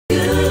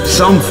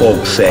Some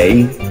folks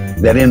say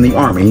that in the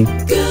Army,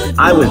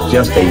 I was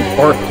just a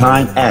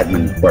part-time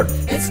admin clerk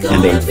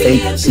and a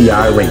fake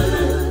CI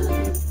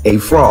ranger, a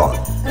fraud,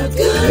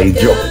 and a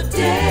joke.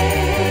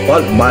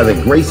 But by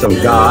the grace of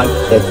God,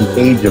 at the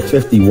age of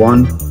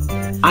 51,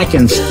 I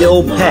can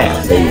still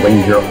pass a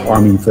Ranger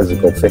Army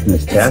physical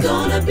fitness test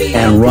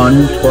and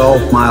run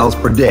 12 miles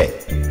per day.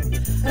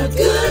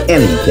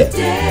 Any day.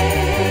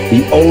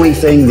 The only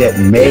thing that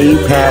may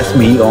pass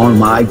me on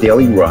my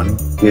daily run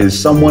is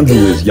someone who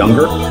is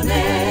younger,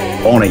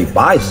 on a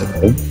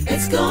bicycle,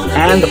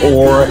 and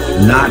or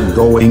not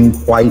going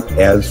quite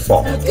as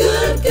far.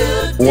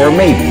 Or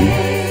maybe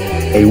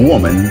a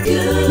woman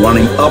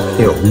running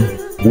uphill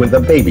with a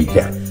baby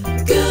cat.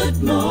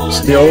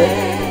 Still,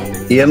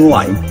 in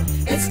life,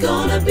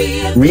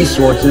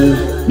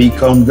 resources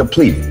become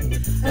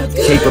depleted,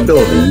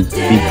 capabilities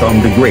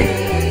become degraded,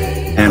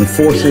 and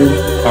forces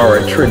are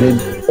attrited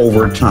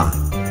over time.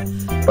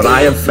 But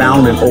I have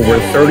found in over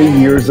 30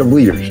 years of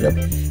leadership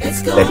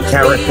that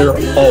character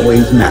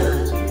always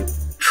matters.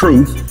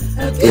 Truth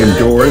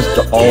endures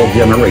to all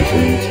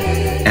generations,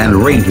 and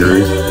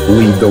Rangers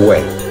lead the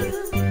way.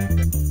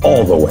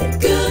 All the way.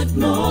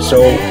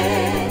 So,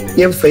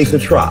 give faith a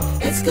try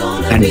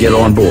and get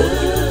on board.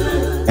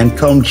 And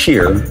come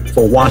cheer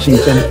for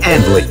Washington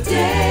and Lee.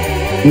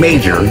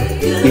 Major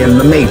in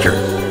the major.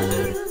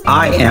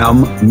 I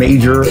am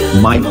Major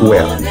Mike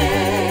Webb,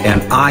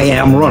 and I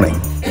am running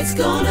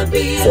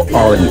for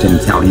Arlington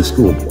County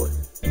School Board.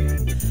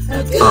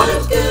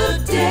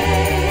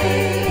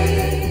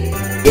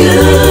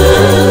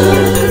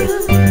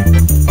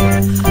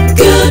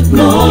 Good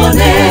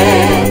morning.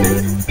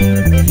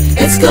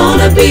 It's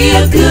gonna be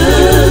a good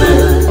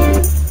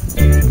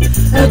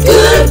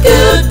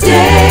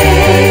day.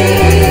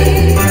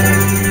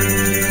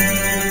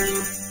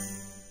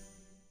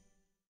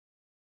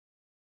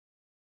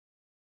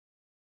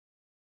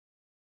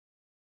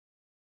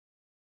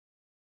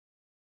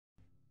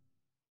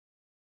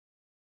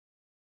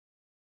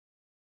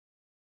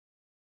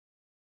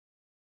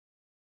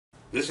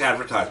 This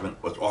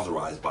advertisement was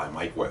authorized by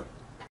Mike Webb.